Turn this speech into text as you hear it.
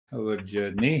our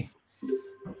journey.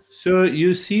 So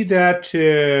you see that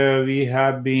we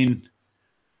have been,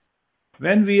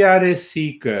 when we are a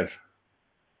seeker,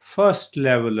 first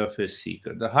level of a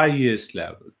seeker, the highest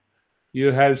level,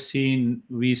 you have seen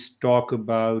we talk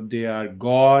about they are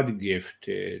God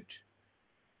gifted.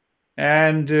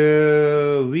 And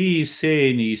we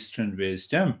say in Eastern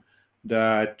wisdom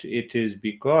that it is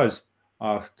because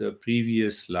of the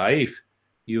previous life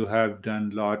you have done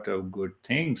lot of good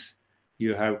things,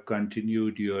 you have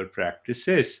continued your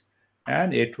practices,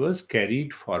 and it was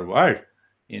carried forward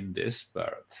in this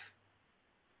birth.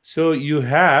 So you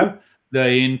have the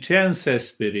intense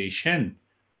aspiration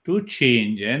to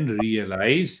change and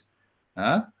realize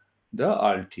uh, the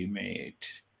ultimate.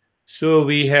 So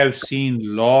we have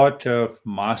seen lot of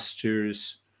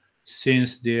masters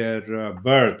since their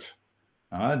birth.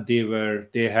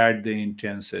 They had the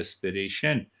intense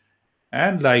aspiration,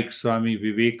 and like Swami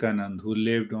Vivekananda, who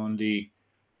lived only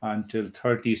until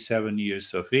 37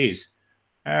 years of age,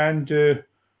 and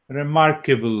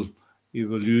remarkable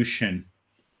evolution,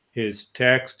 his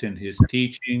text and his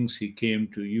teachings. He came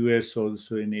to US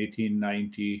also in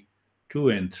 1892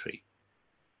 and 3.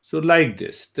 So like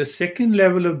this, the second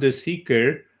level of the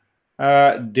seeker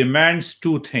demands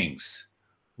two things.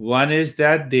 One is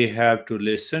that they have to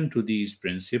listen to these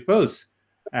principles,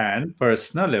 and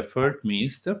personal effort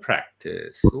means the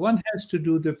practice. One has to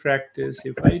do the practice.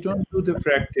 If I don't do the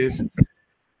practice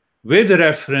with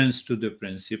reference to the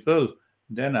principle,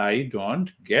 then I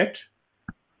don't get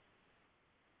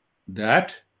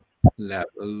that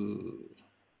level.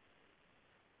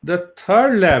 The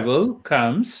third level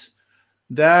comes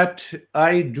that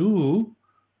I do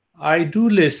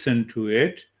listen to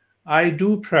it, I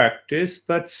do practice,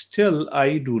 but still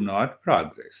I do not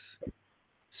progress.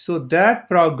 So that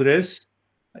progress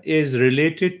is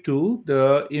related to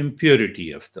the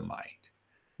impurity of the mind.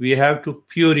 We have to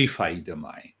purify the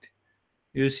mind.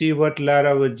 You see what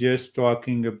Lara was just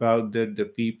talking about, that the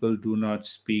people do not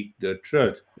speak the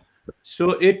truth.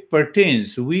 So it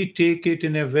pertains, we take it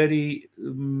in a very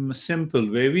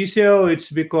simple way. We say, oh, it's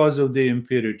because of the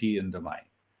impurity in the mind.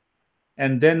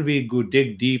 And then we go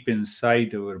dig deep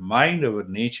inside our mind, our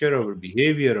nature, our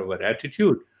behavior, our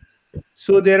attitude.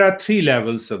 So there are three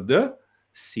levels of the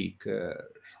seeker.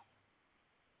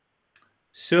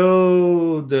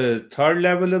 So the third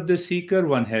level of the seeker,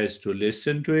 one has to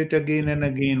listen to it again and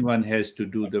again, one has to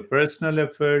do the personal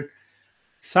effort.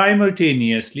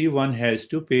 Simultaneously, one has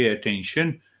to pay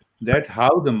attention that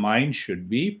how the mind should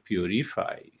be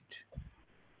purified.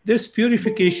 This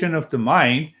purification of the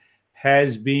mind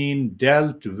has been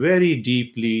dealt very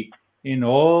deeply in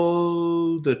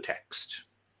all the text.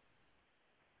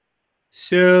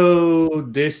 So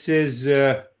this is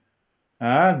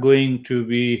going to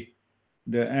be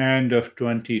the end of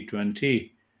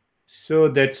 2020. So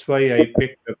that's why I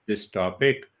picked up this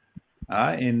topic.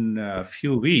 In a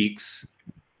few weeks,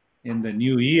 in the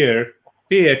new year,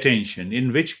 pay attention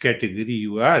in which category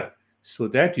you are so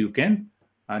that you can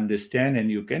understand and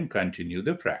you can continue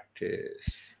the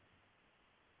practice.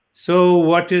 So,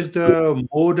 what is the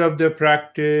mode of the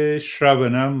practice?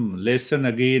 Shravanam, listen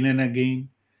again and again.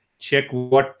 Check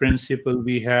what principle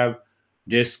we have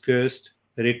discussed,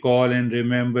 recall and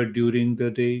remember during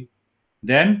the day.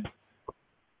 Then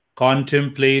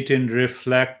contemplate and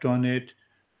reflect on it.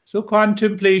 So,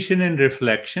 contemplation and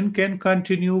reflection can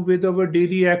continue with our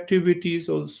daily activities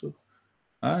also.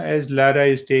 As Lara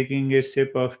is taking a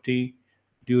sip of tea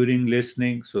during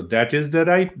listening. So that is the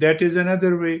right, that is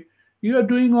another way. You are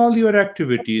doing all your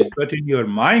activities, but in your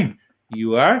mind,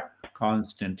 you are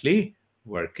constantly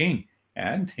working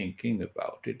and thinking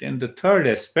about it. And the third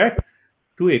aspect,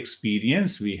 to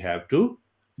experience, we have to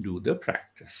do the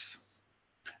practice.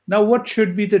 Now, what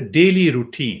should be the daily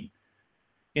routine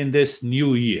in this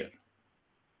new year?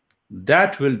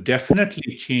 That will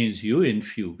definitely change you in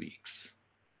few weeks.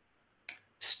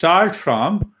 Start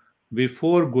from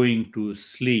before going to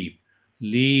sleep.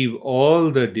 Leave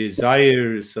all the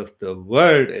desires of the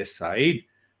world aside,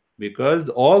 because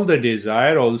all the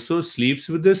desire also sleeps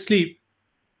with the sleep.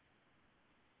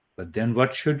 But then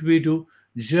what should we do?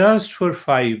 Just for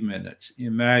 5 minutes,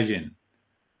 imagine,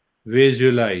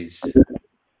 visualize.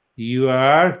 You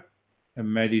are a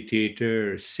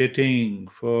meditator sitting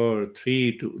for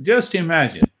just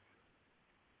imagine.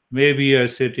 Maybe you're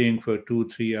sitting for 2,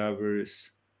 3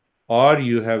 hours, or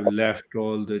you have left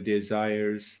all the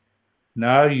desires.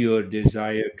 Now your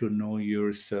desire to know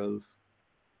yourself.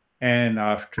 And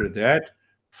after that,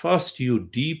 first you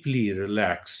deeply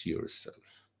relax yourself.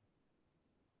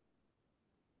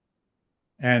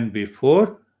 And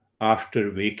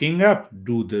after waking up,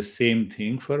 do the same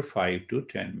thing for 5 to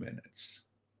 10 minutes.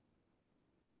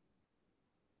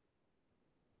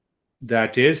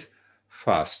 That is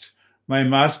fast. My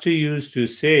master used to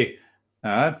say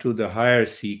to the higher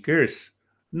seekers,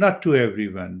 not to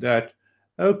everyone, that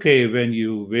okay, when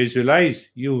you visualize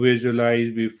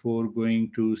before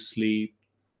going to sleep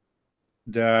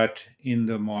that in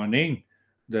the morning,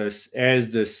 as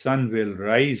the sun will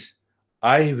rise,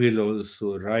 I will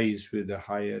also rise with a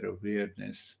higher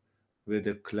awareness, with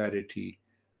a clarity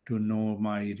to know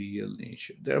my real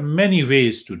nature. There are many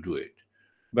ways to do it,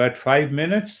 but 5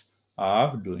 minutes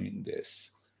of doing this.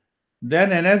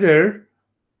 Then another,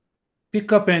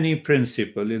 pick up any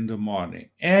principle in the morning,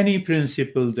 any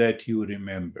principle that you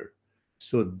remember.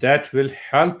 So that will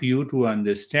help you to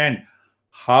understand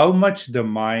how much the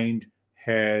mind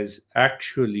has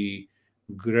actually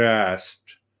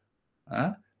grasped,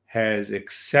 uh, has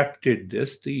accepted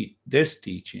this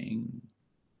teaching.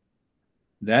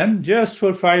 Then, just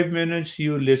for 5 minutes,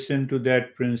 you listen to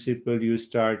that principle, you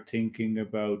start thinking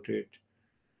about it.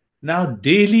 Now,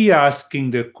 daily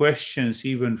asking the questions,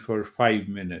 even for 5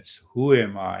 minutes: who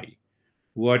am I?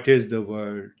 What is the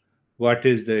world? What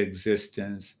is the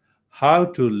existence? How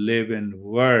to live and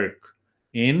work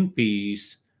in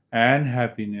peace and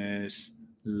happiness,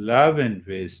 love and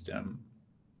wisdom.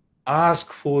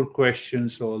 Ask four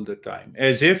questions all the time,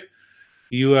 as if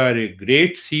you are a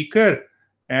great seeker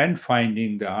and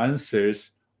finding the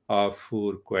answers of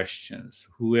four questions.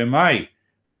 Who am I?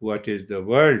 What is the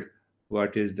world?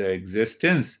 What is the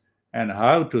existence? And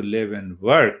how to live and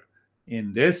work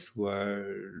in this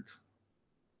world.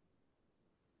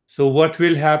 So, what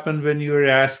will happen when you're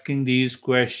asking these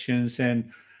questions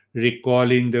and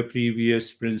recalling the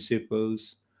previous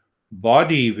principles?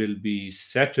 Body will be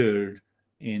settled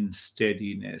in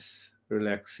steadiness,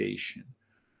 relaxation.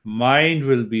 Mind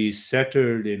will be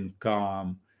settled in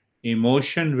calm.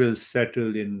 Emotion will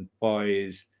settle in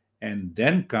poise. And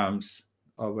then comes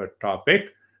our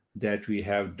topic that we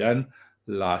have done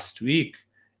last week,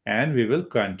 and we will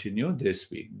continue this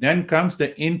week. Then comes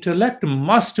the intellect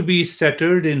must be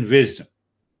settled in wisdom.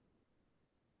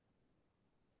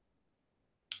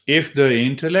 If the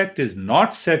intellect is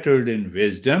not settled in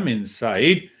wisdom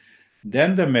inside,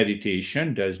 then the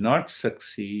meditation does not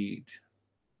succeed.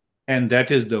 And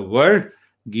that is the word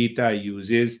Gita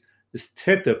uses,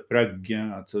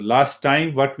 Sthitaprajna. So last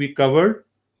time what we covered,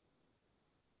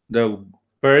 the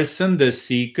person, the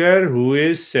seeker who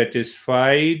is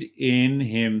satisfied in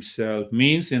himself,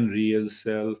 means in real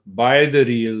self, by the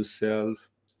real self,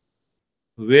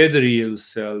 with real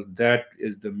self. That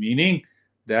is the meaning,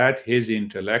 that his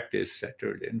intellect is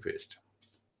settled in wisdom.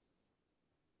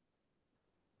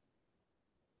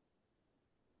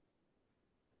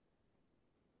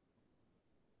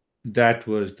 That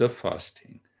was the first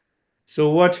thing. So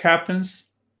what happens?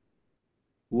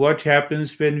 What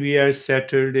happens when we are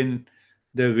settled in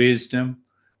the wisdom?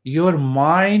 Your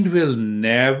mind will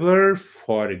never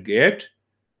forget,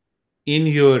 in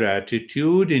your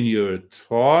attitude, in your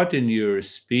thought, in your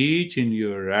speech, in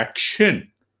your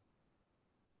action,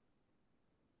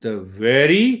 the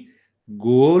very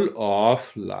goal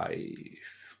of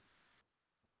life.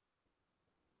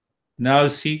 Now,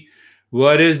 see,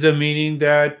 what is the meaning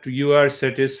that you are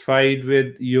satisfied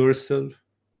with yourself?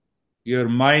 Your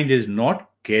mind is not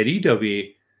carried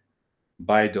away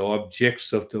by the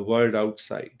objects of the world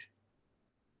outside.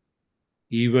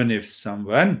 Even if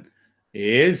someone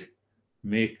is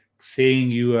saying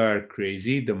you are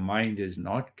crazy, the mind is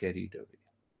not carried away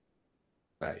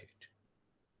by it.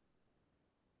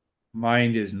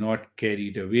 Mind is not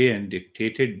carried away and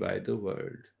dictated by the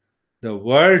world. The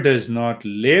world does not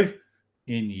live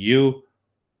in you.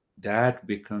 That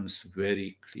becomes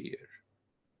very clear.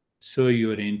 So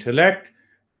your intellect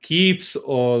keeps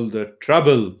all the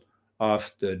trouble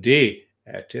of the day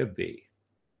at a bay.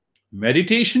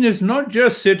 Meditation is not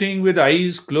just sitting with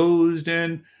eyes closed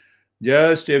and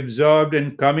just absorbed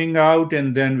and coming out,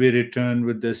 and then we return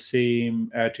with the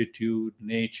same attitude,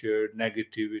 nature,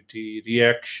 negativity,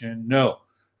 reaction. No,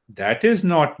 that is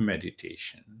not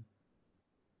meditation.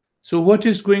 So, what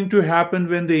is going to happen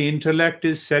when the intellect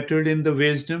is settled in the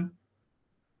wisdom?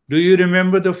 Do you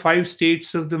remember the five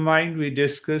states of the mind we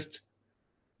discussed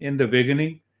in the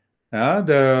beginning?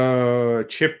 The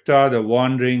chipta, the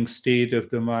wandering state of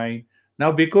the mind.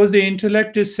 Now, because the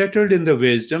intellect is settled in the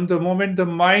wisdom, the moment the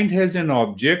mind has an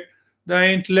object, the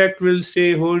intellect will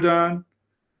say, hold on,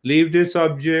 leave this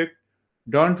object,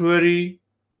 don't worry.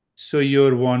 So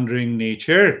your wandering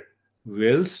nature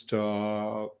will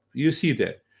stop. You see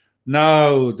that.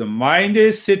 Now, the mind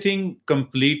is sitting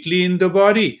completely in the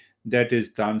body. That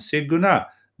is tamasic guna.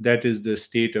 That is the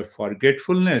state of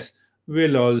forgetfulness,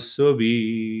 will also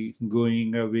be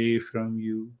going away from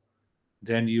you.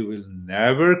 then you will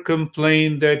never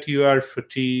complain that you are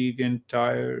fatigued and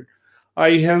tired.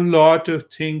 I have a lot of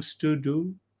things to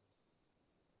do.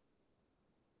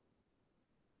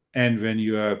 And when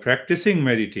you are practicing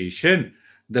meditation,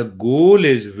 the goal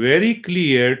is very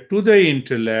clear to the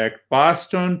intellect,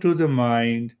 passed on to the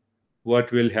mind.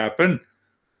 What will happen?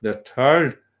 The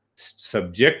third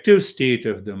subjective state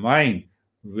of the mind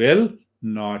will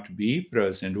not be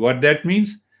present. What that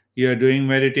means? You are doing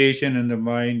meditation and the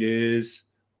mind is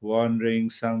wandering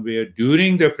somewhere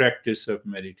during the practice of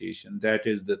meditation. That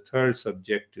is the third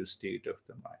subjective state of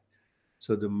the mind.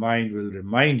 So the mind will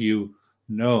remind you,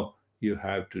 no, you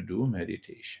have to do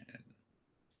meditation.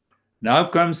 Now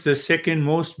comes the second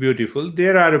most beautiful.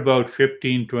 There are about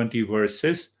 15, 20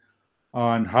 verses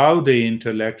on how the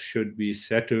intellect should be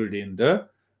settled in the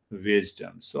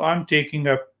wisdom. So I'm taking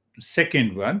up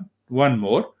second one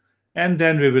more, and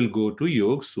then we will go to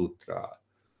Yoga Sutra.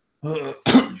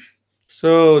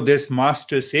 So this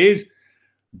master says,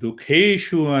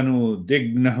 Dukheshu anu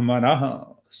digna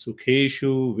manaha,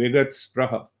 sukheshu vigat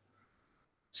spraha.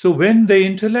 So when the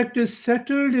intellect is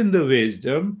settled in the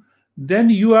wisdom, then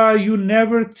you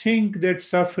never think that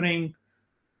suffering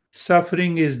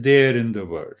is there in the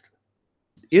world.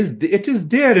 It is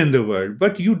there in the world,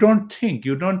 but you don't think,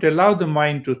 you don't allow the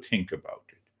mind to think about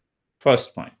it.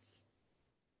 First point.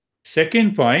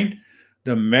 Second point,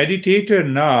 the meditator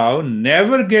now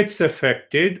never gets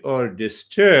affected or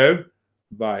disturbed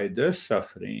by the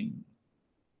suffering.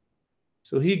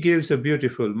 So he gives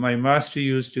my master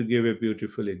used to give a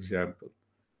beautiful example.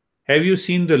 Have you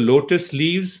seen the lotus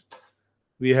leaves?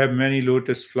 We have many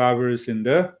lotus flowers in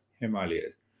the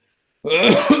Himalayas.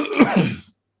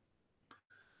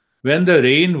 When the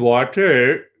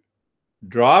rainwater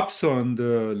drops on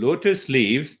the lotus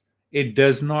leaves, it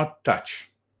does not touch.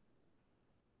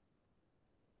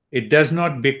 It does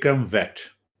not become wet.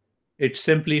 It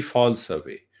simply falls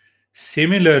away.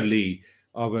 Similarly,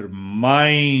 our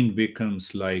mind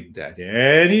becomes like that.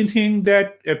 Anything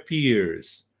that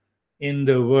appears in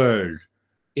the world,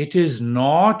 it is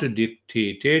not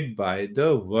dictated by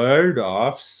the world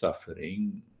of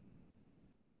suffering.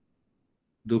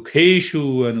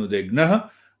 Dukheshu anudegna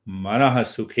manah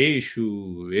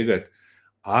sukheshu vigat.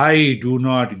 I do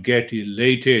not get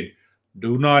elated,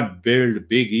 do not build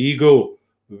big ego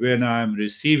when I am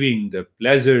receiving the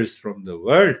pleasures from the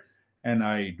world, and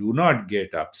I do not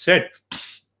get upset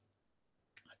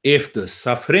if the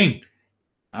suffering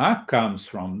comes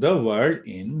from the world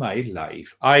in my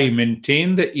life. I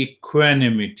maintain the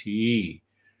equanimity.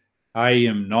 I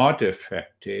am not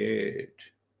affected.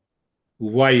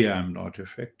 Why I am not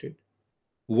affected?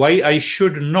 Why I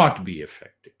should not be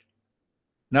affected?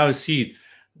 Now, see,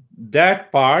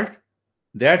 that part,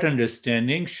 that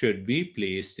understanding should be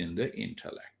placed in the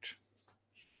intellect.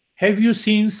 Have you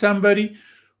seen somebody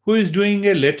who is doing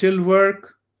a little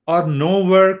work or no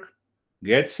work,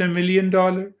 gets $1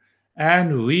 million,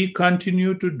 and we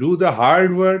continue to do the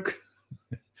hard work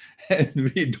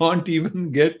and we don't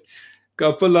even get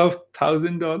couple of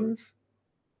 $1,000?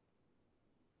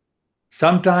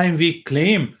 Sometimes we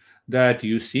claim that,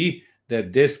 you see,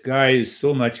 that this guy is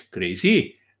so much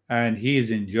crazy and he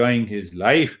is enjoying his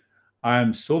life. I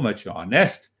am so much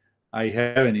honest. I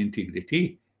have an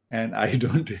integrity, and I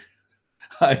don't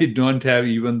I don't have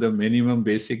even the minimum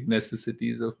basic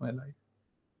necessities of my life.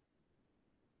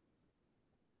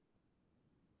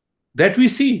 That we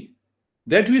see.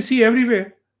 That we see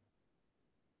everywhere.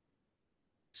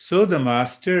 So the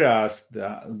master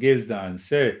gives the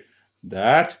answer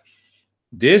that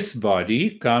this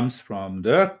body comes from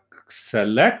the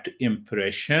select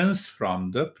impressions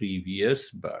from the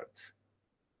previous birth.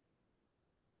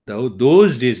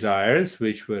 Those desires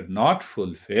which were not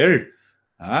fulfilled,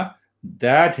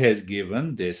 that has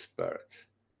given this birth.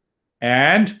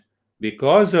 And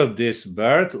because of this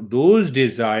birth, those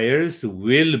desires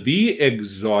will be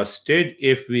exhausted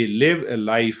if we live a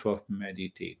life of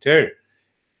meditator.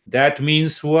 That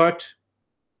means what?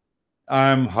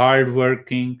 I'm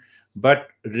hardworking, but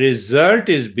result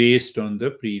is based on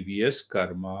the previous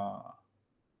karma.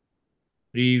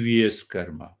 Previous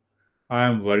karma. I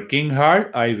am working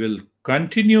hard, I will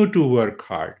continue to work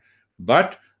hard,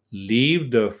 but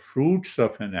leave the fruits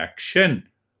of an action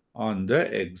on the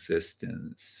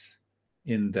existence.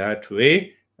 In that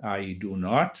way, I do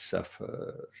not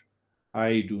suffer.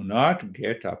 I do not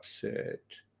get upset.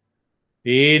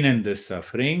 Pain and the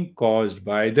suffering caused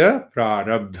by the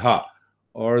prarabdha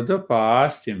or the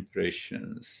past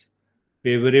impressions,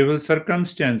 favorable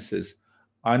circumstances,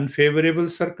 unfavorable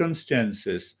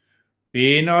circumstances,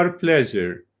 pain or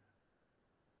pleasure,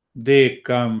 they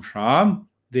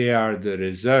are the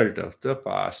result of the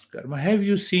past karma. Have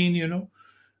you seen,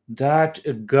 that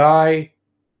a guy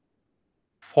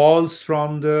falls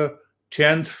from the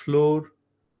 10th floor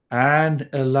and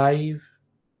alive.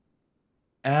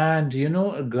 And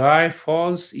a guy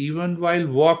falls even while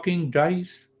walking,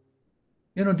 dies.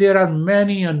 There are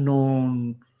many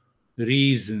unknown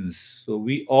reasons. So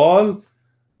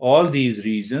all these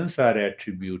reasons are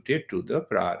attributed to the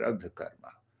prarabdha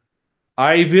karma.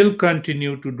 I will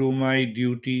continue to do my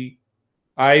duty.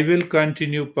 I will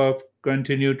continue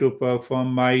to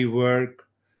perform my work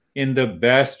in the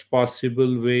best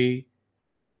possible way.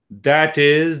 That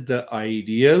is the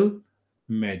ideal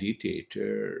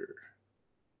meditator.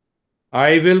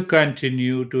 I will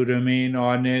continue to remain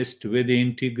honest with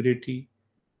integrity.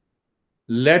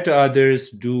 Let others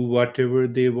do whatever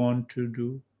they want to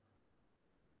do,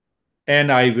 and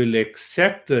I will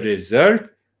accept the result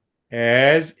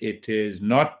as it is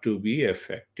not to be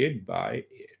affected by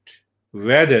it,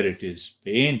 whether it is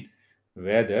pain,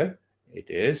 whether it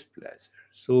is pleasure.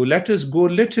 So let us go a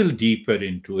little deeper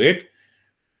into it.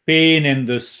 Pain and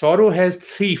the sorrow has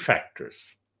three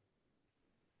factors.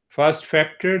 First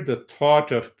factor, the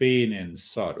thought of pain and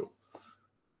sorrow.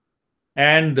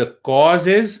 And the cause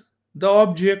is the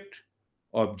object.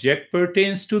 Object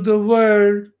pertains to the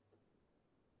world.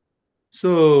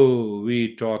 So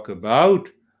we talk about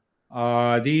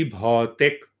Adi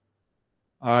Bhautik.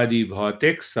 Adi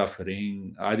Bhautik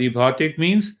suffering. Adi Bhautik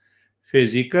means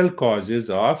physical causes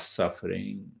of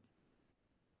suffering.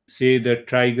 Say the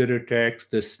tiger attacks,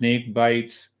 the snake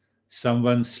bites,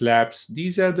 someone slaps.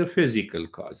 These are the physical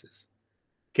causes.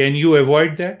 Can you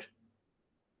avoid that?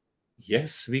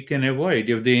 Yes, we can avoid.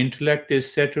 If the intellect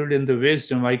is settled in the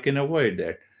wisdom, I can avoid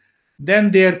that.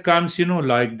 Then there comes,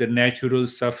 like the natural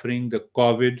suffering, the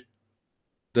COVID,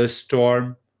 the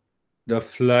storm, the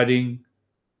flooding,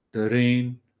 the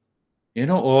rain.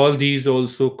 All these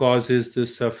also causes the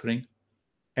suffering.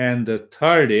 And the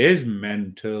third is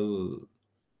mental.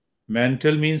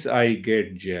 Mental means I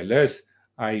get jealous,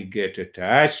 I get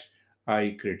attached,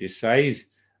 I criticize,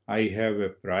 I have a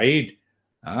pride.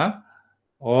 Huh?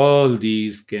 All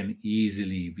these can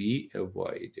easily be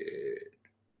avoided.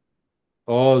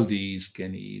 All these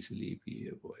can easily be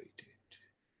avoided.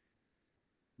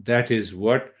 That is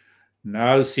what.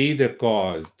 Now see the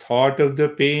cause. Thought of the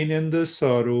pain and the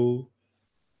sorrow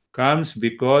comes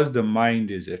because the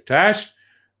mind is attached,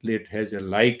 it has a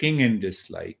liking and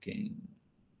disliking.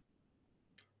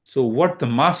 So, what the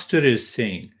master is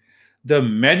saying, the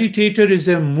meditator is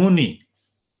a muni.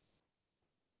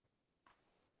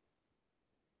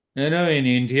 In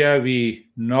India, we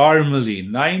normally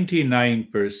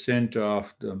 99%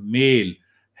 of the male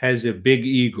has a big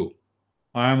ego.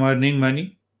 I am earning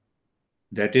money.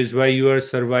 That is why you are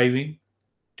surviving,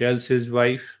 tells his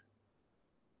wife.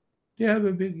 They have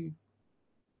a big ego.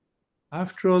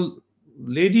 After all,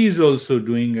 lady is also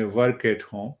doing a work at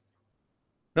home.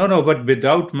 No, no, but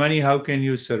without money, how can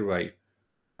you survive?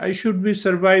 I should be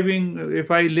surviving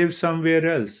if I live somewhere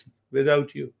else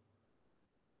without you.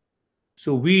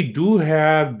 So we do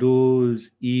have those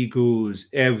egos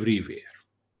everywhere.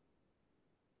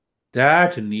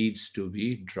 That needs to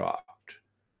be dropped.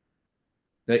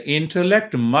 The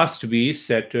intellect must be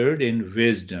centered in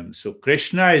wisdom. So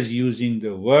Krishna is using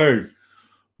the word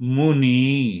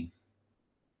muni,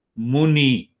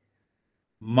 muni,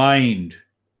 mind.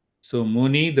 So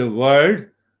muni, the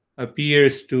word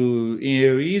appears to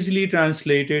easily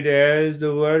translated as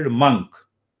the word monk.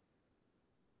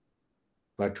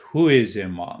 But who is a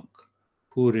monk?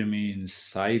 Who remains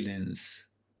silent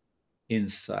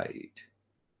inside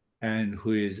and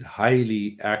who is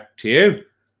highly active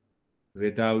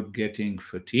without getting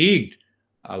fatigued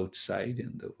outside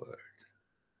in the world.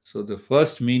 So the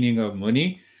first meaning of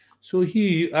muni. So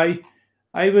I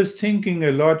was thinking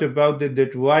a lot about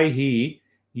that why he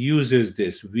uses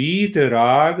this.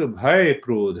 Vitarag bhaya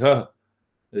krodha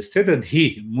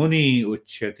sthitadhi muni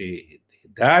uchyate.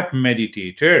 That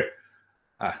meditator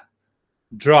ah,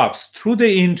 drops through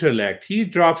the intellect. He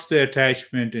drops the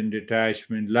attachment and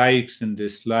detachment, likes and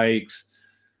dislikes,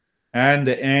 and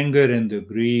the anger and the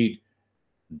greed.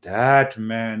 That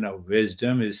man of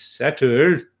wisdom is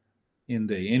settled in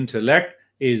the intellect,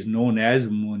 is known as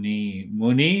Muni.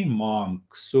 Muni, monk.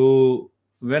 So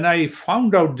when I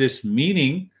found out this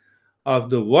meaning of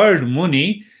the word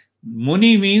Muni,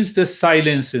 Muni means the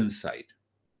silence inside.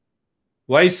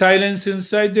 Why silence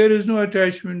inside? There is no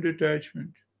attachment,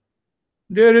 detachment.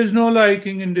 There is no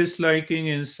liking and disliking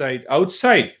inside.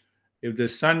 Outside, if the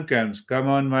sun comes, come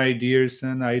on, my dear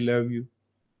son, I love you.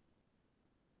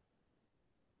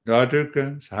 Daughter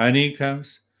comes, honey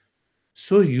comes.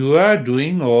 So you are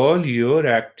doing all your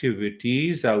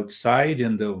activities outside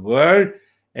in the world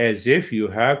as if you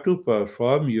have to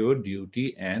perform your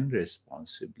duty and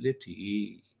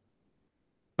responsibility,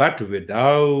 but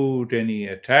without any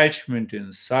attachment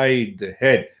inside the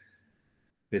head,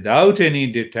 without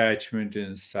any detachment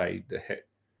inside the head.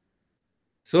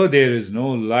 So there is no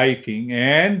liking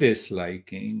and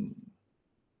disliking.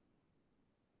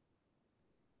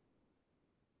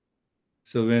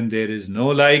 So when there is no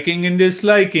liking and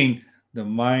disliking, the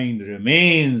mind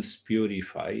remains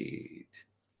purified.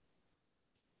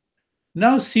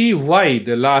 Now see why,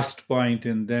 the last point,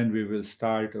 and then we will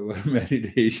start our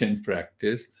meditation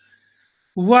practice.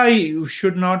 Why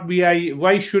shouldn't be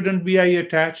I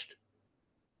attached?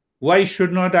 Why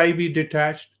should not I be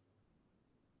detached?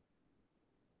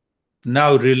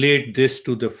 Now relate this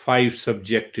to the five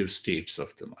subjective states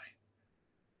of the mind.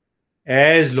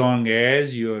 As long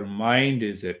as your mind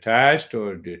is attached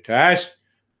or detached,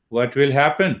 what will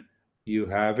happen? You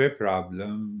have a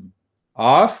problem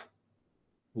of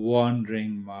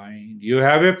wandering mind. You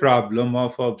have a problem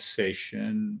of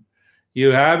obsession.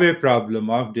 You have a problem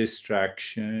of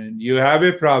distraction. You have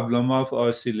a problem of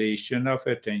oscillation of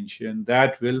attention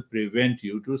that will prevent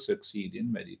you to succeed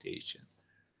in meditation.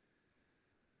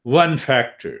 One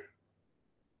factor.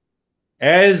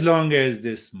 As long as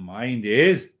this mind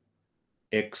is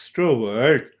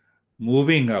extrovert,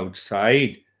 moving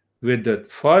outside with the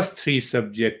first three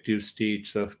subjective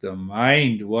states of the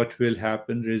mind, what will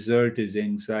happen? Result is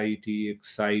anxiety,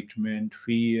 excitement,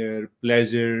 fear,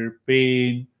 pleasure,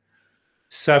 pain,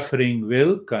 suffering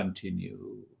will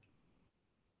continue.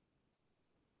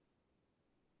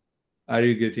 Are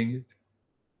you getting it?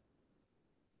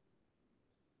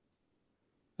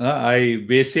 I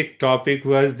basic topic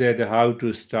was that how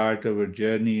to start our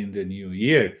journey in the new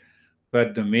year,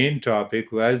 but the main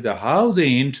topic was the how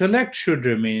the intellect should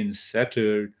remain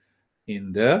settled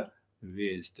in the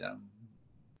wisdom.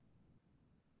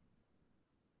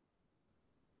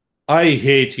 I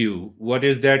hate you. What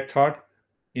is that thought?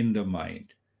 In the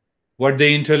mind. What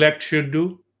the intellect should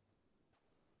do?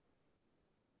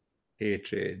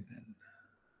 Hatred.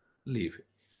 Leave it.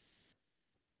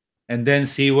 And then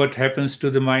see what happens to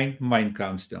the mind. Mind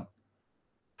calms down.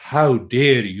 How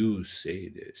dare you say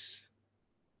this?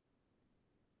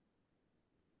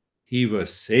 He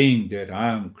was saying that I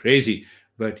am crazy,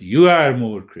 but you are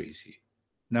more crazy.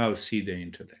 Now see the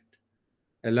intellect.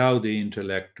 Allow the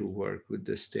intellect to work with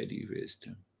the steady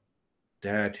wisdom.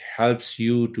 That helps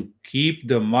you to keep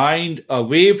the mind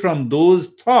away from those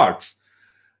thoughts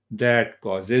that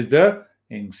causes the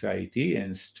anxiety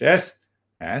and stress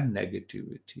and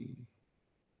negativity.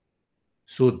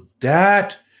 So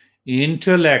that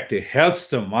intellect helps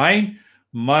the mind,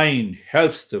 mind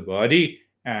helps the body,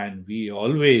 and we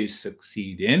always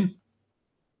succeed in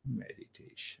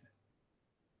meditation.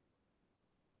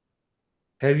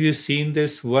 Have you seen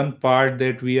this one part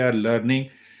that we are learning?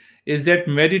 Is that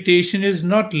meditation is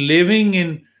not living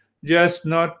in just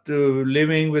not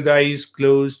living with eyes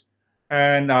closed,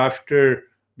 and after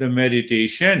the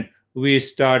meditation we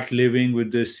start living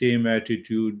with the same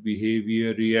attitude,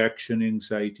 behavior, reaction,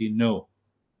 anxiety. No,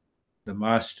 the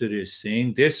master is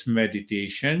saying this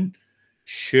meditation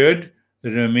should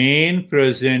remain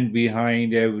present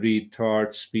behind every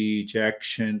thought, speech,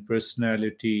 action,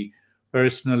 personality,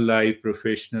 personal life,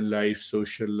 professional life,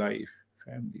 social life,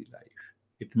 family life.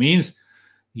 It means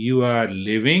you are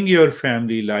living your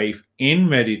family life in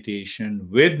meditation,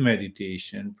 with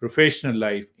meditation, professional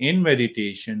life in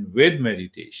meditation, with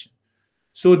meditation.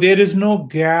 So there is no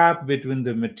gap between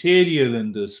the material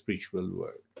and the spiritual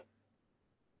world.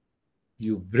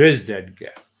 You bridge that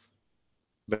gap.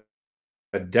 But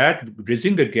that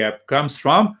bridging the gap comes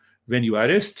from when you are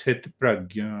a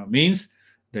Sthitaprajna, means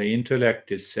the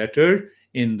intellect is settled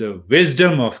in the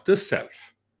wisdom of the self.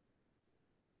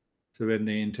 So when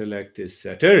the intellect is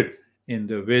settled in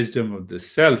the wisdom of the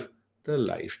self, the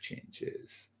life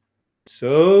changes.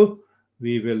 So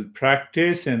we will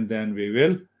practice and then we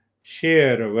will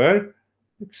share our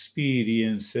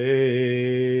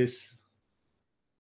experiences.